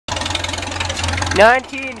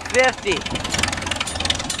1950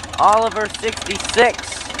 Oliver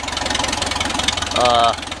 66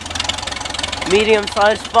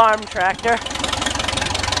 medium-sized farm tractor.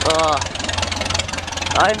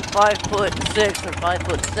 I'm 5'6" or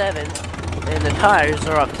 5'7", and the tires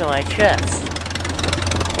are up to my chest.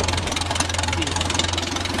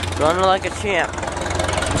 Running like a champ.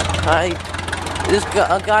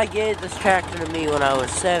 A guy gave this tractor to me when I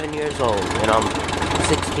was 7 years old, and I'm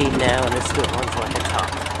 16 now, and it still runs like a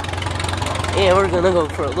top. And we're gonna go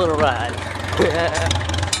for a little ride. Yeah.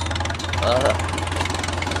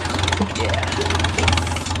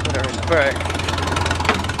 Put her in the bird.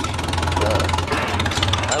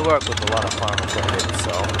 I work with a lot of farm equipment,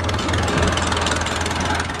 so.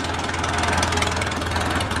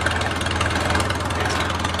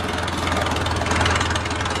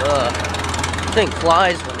 Thing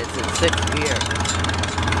flies when it's in 6th gear.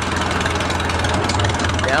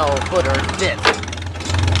 Now we'll put her in 5th.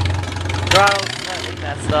 Throttle's slightly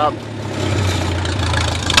messed up.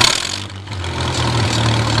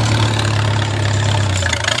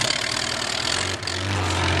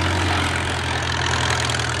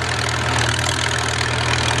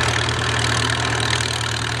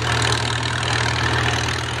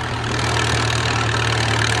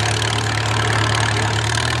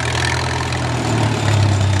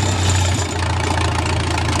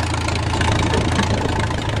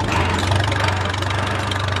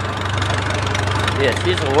 Yeah,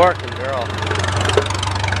 she's a working girl.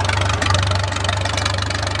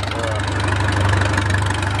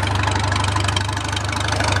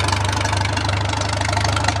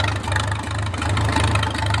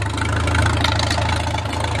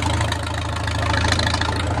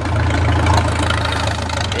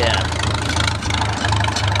 Yeah.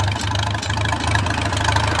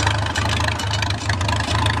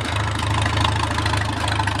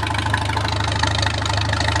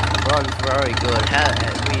 Runs very good.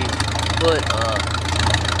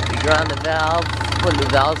 We ground the valves, put new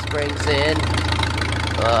valve springs in.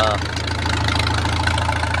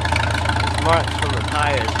 Marks from the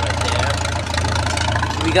tires right there.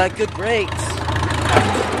 We got good brakes.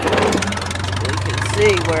 You can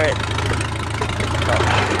see where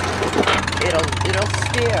it'll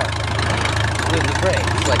steer with the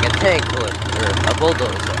brakes like a tank would or a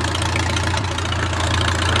bulldozer.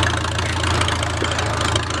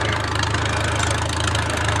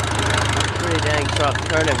 Dang truck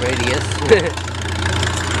turning radius.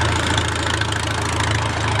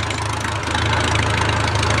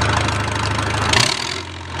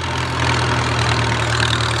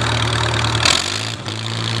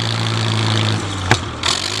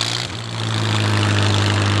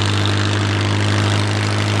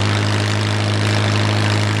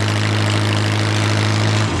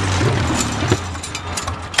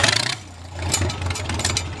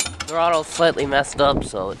 Throttle's slightly messed up,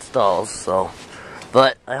 so it stalls,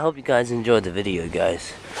 but I hope you guys enjoyed the video,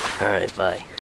 guys. Alright, bye.